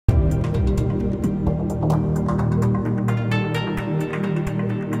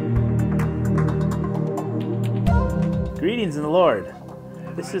Greetings in the Lord.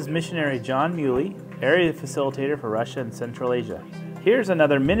 This is missionary John Muley, area facilitator for Russia and Central Asia. Here's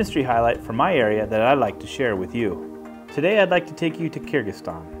another ministry highlight from my area that I'd like to share with you. Today I'd like to take you to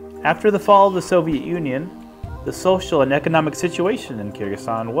Kyrgyzstan. After the fall of the Soviet Union, the social and economic situation in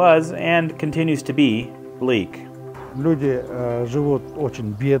Kyrgyzstan was and continues to be bleak.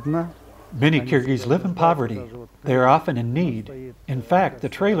 Many Kyrgyz live in poverty. They are often in need. In fact, the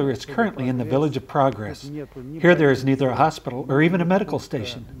trailer is currently in the village of Progress. Here there is neither a hospital or even a medical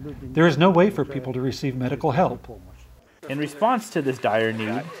station. There is no way for people to receive medical help. In response to this dire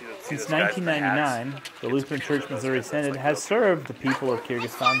need, since 1999, the Lutheran Church Missouri Synod has served the people of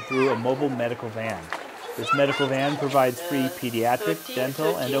Kyrgyzstan through a mobile medical van. This medical van provides free pediatric,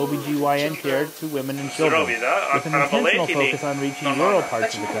 dental, and OBGYN care to women and children, with an intentional focus on reaching rural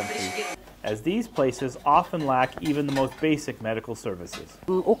parts of the country, as these places often lack even the most basic medical services.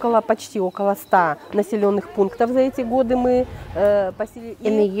 In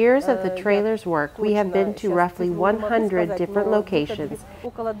the years of the trailer's work, we have been to roughly 100 different locations,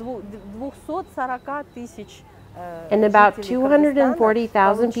 and about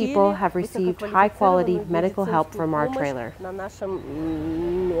 240,000 people have received high-quality medical help from our trailer.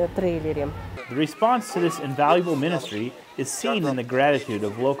 The response to this invaluable ministry is seen in the gratitude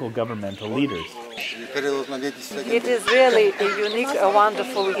of local governmental leaders. It is really a unique,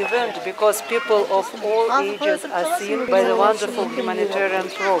 wonderful event because people of all ages are seen by the wonderful humanitarian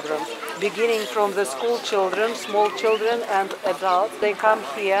programs. Beginning from the school children, small children and adults, they come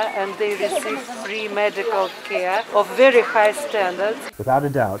here and they receive free medical care of very high standards. Without a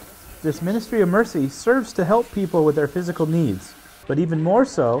doubt, this ministry of mercy serves to help people with their physical needs. But even more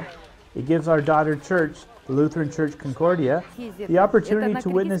so, it gives our daughter church, the Lutheran Church Concordia, the opportunity to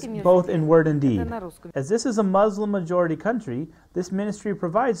witness both in word and deed. As this is a Muslim-majority country, this ministry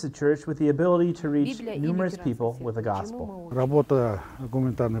provides the church with the ability to reach numerous people with the gospel.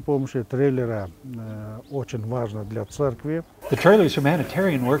 The trailer's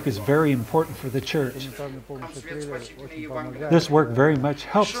humanitarian work is very important for the church. This work very much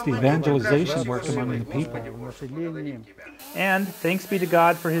helps the evangelization work among the people. And thanks be to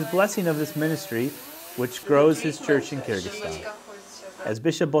God for His blessing of this ministry, which grows His church in Kyrgyzstan. As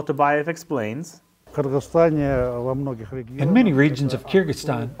Bishop Botobayev explains, in many regions of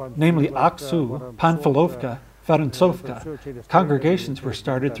Kyrgyzstan, namely Aksu, Panfilovka, Vorontsovka, congregations were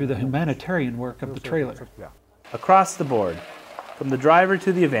started through the humanitarian work of the trailer. Across the board, from the driver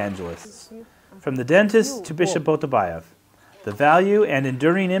to the evangelists, from the dentist to Bishop Botobayev, the value and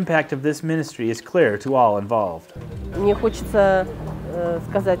enduring impact of this ministry is clear to all involved.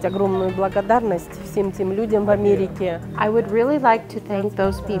 I would really like to thank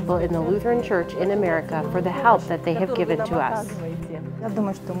those people in the Lutheran Church in America for the help that they have given to us.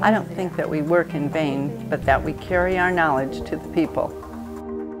 I don't think that we work in vain, but that we carry our knowledge to the people.